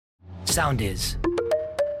Soundis.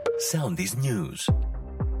 Soundis News.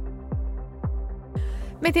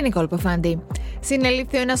 Με την Νικόλ Ποφάντη.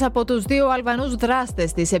 Συνελήφθη ένας από τους δύο Αλβανούς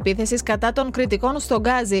δράστες της επίθεσης κατά των κριτικών στο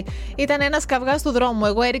Γκάζι. Ήταν ένας καυγάς του δρόμου.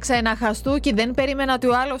 Εγώ έριξα ένα χαστούκι, δεν περίμενα ότι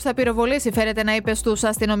ο άλλος θα πυροβολήσει, φέρεται να είπε στους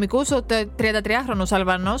αστυνομικούς ο 33χρονος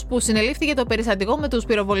Αλβανός που συνελήφθηκε το περιστατικό με τους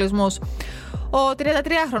πυροβολισμούς. Ο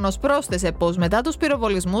 33χρονος πρόσθεσε πως μετά τους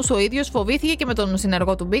πυροβολισμούς ο ίδιος φοβήθηκε και με τον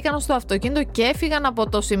συνεργό του μπήκαν στο αυτοκίνητο και έφυγαν από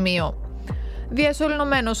το σημείο.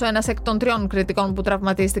 Διασωληνωμένος ο ένας εκ των τριών κριτικών που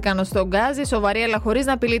τραυματίστηκαν στο Γκάζι, σοβαρή αλλά χωρίς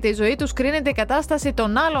να απειλείται η ζωή τους, κρίνεται η κατάσταση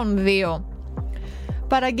των άλλων δύο.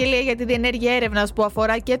 Παραγγελία για τη διενέργεια έρευνας που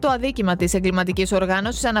αφορά και το αδίκημα της εγκληματικής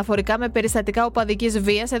οργάνωσης αναφορικά με περιστατικά οπαδικής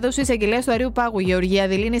βίας έδωσε η εισαγγελέα του Αρείου Πάγου Γεωργία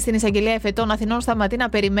Δηλίνη στην εισαγγελέα Εφετών Αθηνών σταματεί να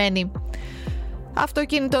περιμένει.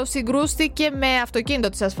 Αυτοκίνητο συγκρούστηκε με αυτοκίνητο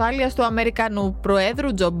της ασφάλειας του Αμερικανού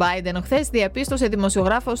Προέδρου Τζο Μπάιντεν χθες, διαπίστωσε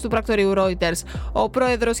δημοσιογράφος του πρακτορείου Reuters. Ο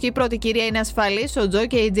πρόεδρος και η πρώτη κυρία είναι ασφαλείς. Ο Τζο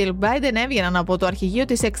και η Τζιλ Μπάιντεν έβγαιναν από το αρχηγείο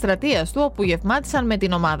της εκστρατείας του, όπου γευμάτισαν με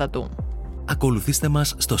την ομάδα του. Ακολουθήστε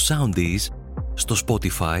μας στο Soundis, στο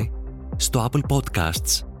Spotify, στο Apple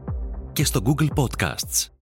Podcasts και στο Google Podcasts.